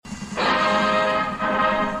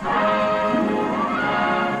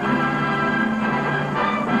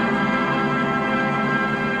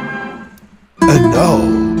And now,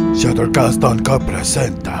 Shattercast Uncut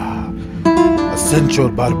presenta a Sancho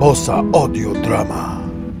Barbosa audio drama.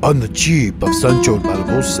 On the cheap of Sancho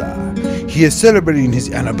Barbosa, he is celebrating his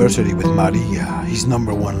anniversary with Maria, his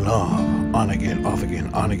number one love. On again, off again,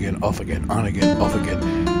 on again, off again, on again, off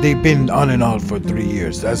again. They've been on and off for 3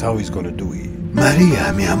 years. That's how he's gonna do it.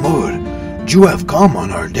 Maria, mi amor, you have come on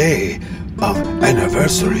our day of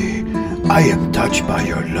anniversary. I am touched by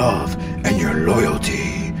your love and your loyalty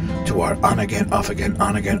to our on again, off again,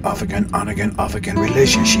 on again, off again, on again, off again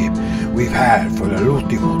relationship we've had for el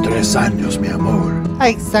último 3 años, mi amor.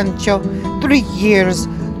 Ay, Sancho, 3 years.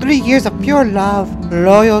 3 years of pure love,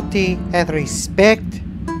 loyalty, and respect.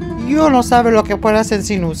 Yo no sabe lo que puedo hacer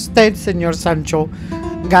sin usted, señor Sancho.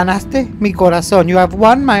 Ganaste mi corazón. You have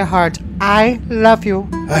won my heart. I love you.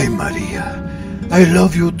 Ay, Maria, I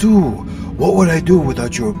love you too. What would I do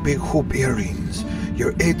without your big hoop earrings,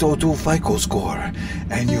 your 802 FICO score,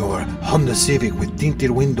 and your Honda Civic with tinted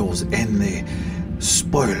windows and the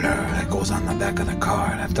spoiler that goes on the back of the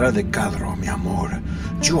car? Atrás del carro, mi amor.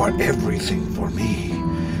 You are everything for me.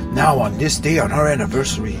 Now on this day, on our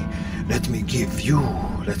anniversary, let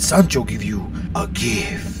Sancho give you a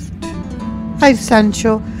gift. Hi,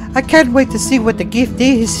 Sancho. I can't wait to see what the gift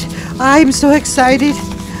is. I'm so excited.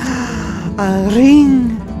 A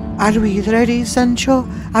ring. Are we ready, Sancho?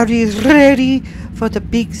 Are we ready for the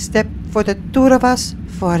big step for the two of us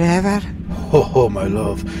forever? Oh, my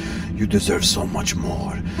love, you deserve so much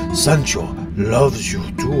more. Sancho loves you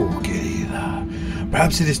too, querida.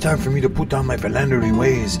 Perhaps it is time for me to put down my philandering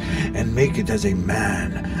ways and make it as a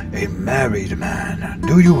man, a married man.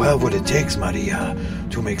 Do you have what it takes, Maria,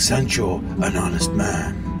 to make Sancho an honest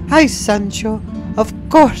man? Hi, Sancho. Of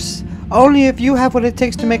course. Only if you have what it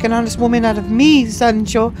takes to make an honest woman out of me,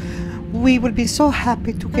 Sancho. We will be so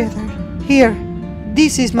happy together. Here,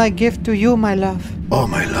 this is my gift to you, my love. Oh,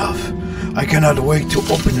 my love, I cannot wait to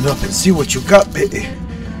open it up and see what you got, baby.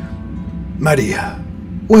 Maria,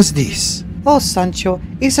 what's this? Oh, Sancho,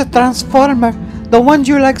 it's a transformer. The one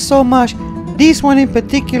you like so much. This one in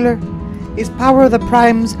particular is Power of the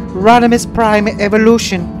Prime's Rodimus Prime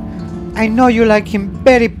Evolution. I know you like him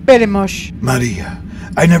very, very much. Maria,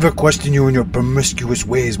 I never questioned you in your promiscuous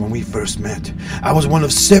ways when we first met. I was one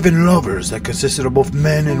of 7 lovers that consisted of both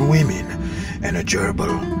men and women, and a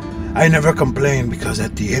gerbil. I never complained because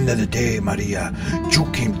at the end of the day, Maria, you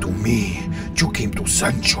came to me. You came to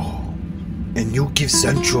Sancho. And you give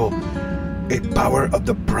Sancho a Power of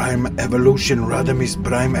the Prime Evolution Rodimus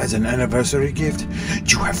Prime as an anniversary gift?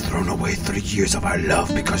 You have thrown away 3 years of our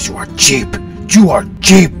love because you are cheap. You are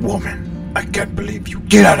cheap, woman. I can't believe you.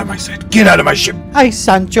 Get out of my sight. Get out of my ship. Ay,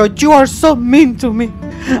 Sancho, you are so mean to me.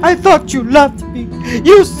 I thought you loved me.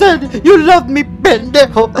 You said you loved me,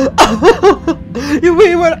 pendejo.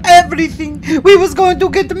 We were everything. We was going to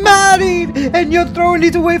get married, and you're throwing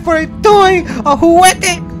it away for a toy, a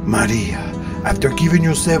juguete. Maria, after giving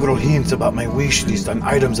you several hints about my wish list on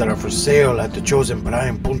items that are for sale at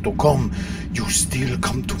thechosenprime.com, you still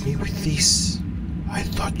come to me with this. I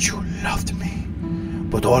thought you loved me.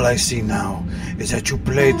 But all I see now is that you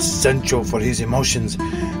played Sancho for his emotions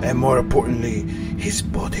and, more importantly, his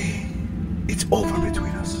body. It's over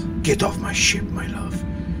between us. Get off my ship, my love.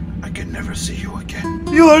 I can never see you again.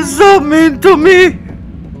 You are so mean to me.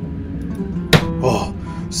 Oh,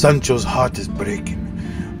 Sancho's heart is breaking,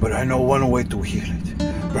 but I know one way to heal it.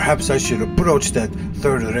 Perhaps I should approach that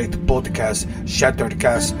third-rate podcast,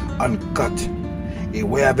 Shattercast Uncut. Y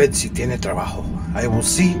voy a ver si tiene trabajo. I will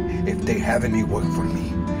see if they have any work for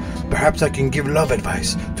me. Perhaps I can give love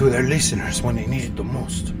advice to their listeners when they need it the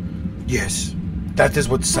most. Yes, that is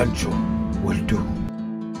what Sancho will do.